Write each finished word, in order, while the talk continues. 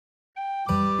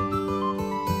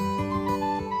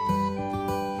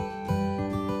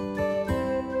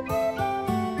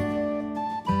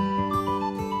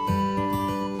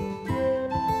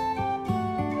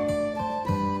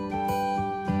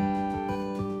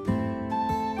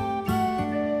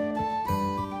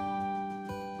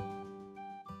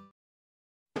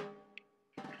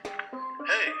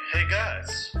Hey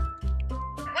guys.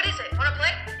 What is it? Wanna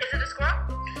play? Is it a squirrel?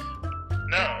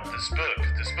 No, this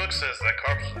book says that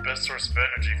carbs are the best source of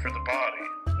energy for the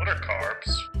body. What are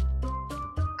carbs?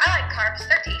 I like carbs.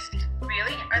 They're tasty.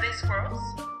 Really? Are they squirrels?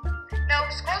 No,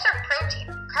 squirrels are protein.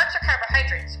 Carbs are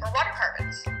carbohydrates, or water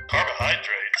carbons.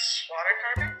 Carbohydrates? Water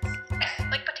carbons? Yes,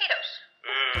 like potatoes.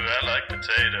 Ooh, I like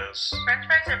potatoes. French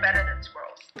fries are better than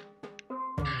squirrels.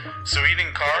 So eating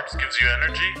carbs gives you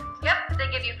energy? Yep, they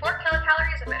give you 4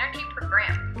 kilocalories of energy per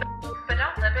gram. But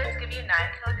don't lipids give you 9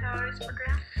 kilocalories per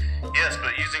gram? Yes,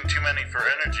 but using too many for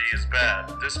energy is bad.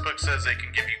 This book says they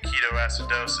can give you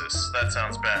ketoacidosis. That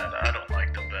sounds bad. I don't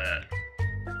like the bet.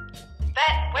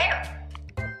 Bet where?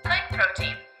 I like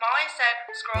protein. Molly said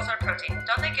squirrels are protein.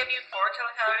 Don't they give you 4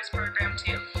 kilocalories per gram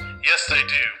too? Yes, they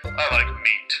do. I like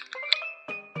meat.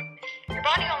 Your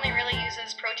body only really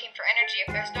uses protein for energy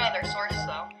if there's no other source,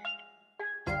 though.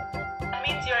 That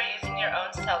means you are using your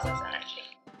own cells as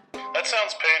energy. That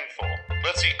sounds painful.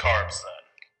 Let's eat carbs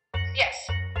then. Yes,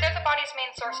 they're the body's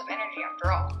main source of energy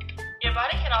after all. Your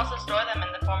body can also store them in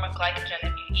the form of glycogen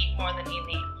if you eat more than you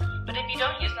need. But if you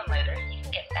don't use them later, you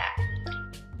can get fat.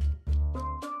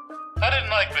 I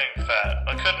didn't like being fat.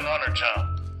 I couldn't run or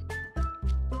jump.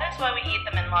 That's why we eat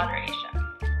them in moderation.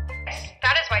 Yes,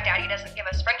 that is why Daddy doesn't give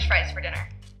us French fries for dinner.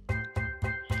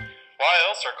 Why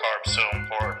else are carbs so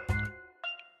important?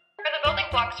 They're the building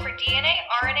blocks for DNA,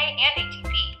 RNA, and ATP.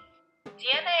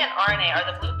 DNA and RNA are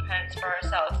the blueprints for our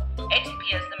cells. ATP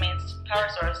is the main power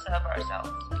source of our cells.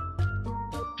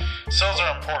 Cells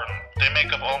are important. They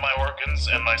make up all my organs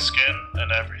and my skin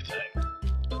and everything.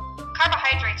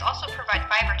 Carbohydrates also provide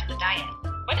fiber to the diet.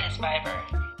 What is fiber?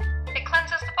 It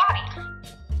cleanses the body.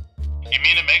 You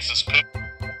mean it makes us poop?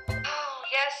 Oh,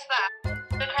 yes, that.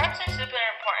 The carbs are super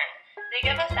important. They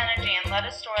give us energy and let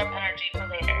us store up energy for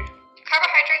later.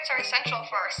 Carbohydrates are essential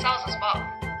for our cells as well.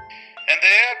 And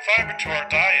they add fiber to our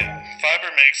diet.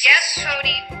 Fiber makes Yes, us...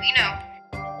 Cody, we know.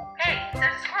 Hey,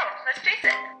 there's a squirrel. Let's chase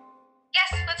it.